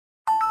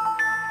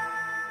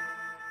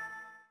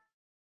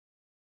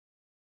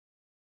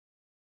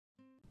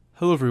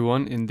Hello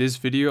everyone, in this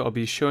video I'll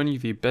be showing you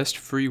the best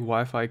free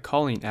Wi-Fi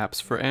calling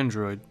apps for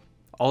Android.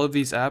 All of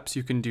these apps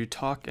you can do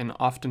talk and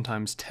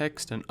oftentimes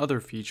text and other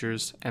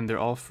features, and they're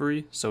all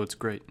free, so it's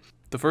great.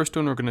 The first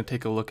one we're going to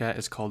take a look at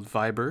is called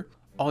Viber.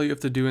 All you have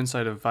to do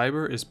inside of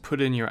Viber is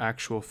put in your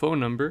actual phone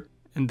number,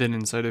 and then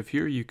inside of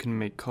here you can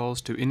make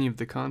calls to any of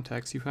the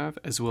contacts you have,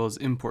 as well as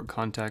import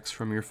contacts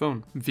from your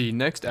phone. The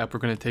next app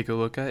we're going to take a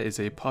look at is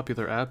a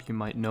popular app, you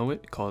might know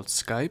it, called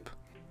Skype.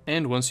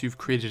 And once you've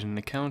created an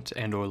account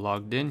and or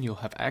logged in, you'll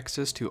have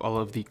access to all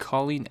of the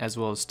calling as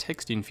well as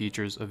texting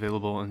features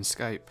available in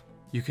Skype.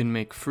 You can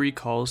make free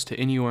calls to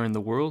anywhere in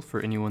the world for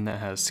anyone that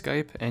has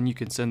Skype, and you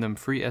can send them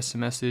free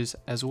SMSs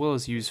as well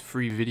as use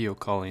free video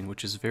calling,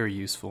 which is very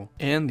useful.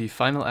 And the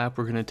final app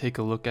we're going to take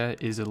a look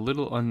at is a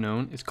little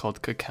unknown. It's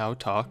called Kakao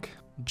Talk.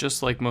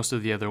 Just like most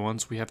of the other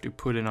ones, we have to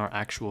put in our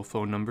actual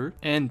phone number,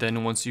 and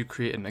then once you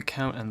create an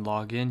account and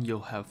log in,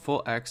 you'll have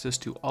full access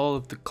to all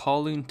of the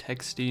calling,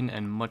 texting,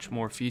 and much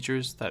more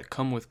features that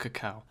come with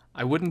Kakao.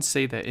 I wouldn't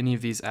say that any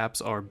of these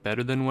apps are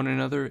better than one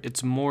another,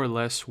 it's more or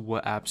less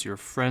what apps your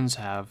friends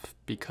have,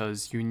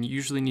 because you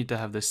usually need to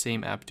have the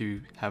same app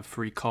to have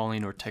free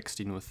calling or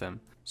texting with them.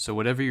 So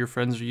whatever your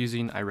friends are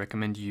using, I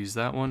recommend you use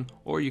that one,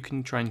 or you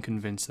can try and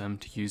convince them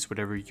to use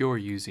whatever you're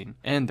using.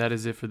 And that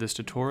is it for this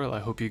tutorial. I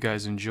hope you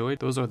guys enjoyed.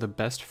 Those are the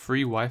best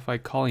free Wi-Fi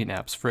calling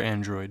apps for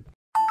Android.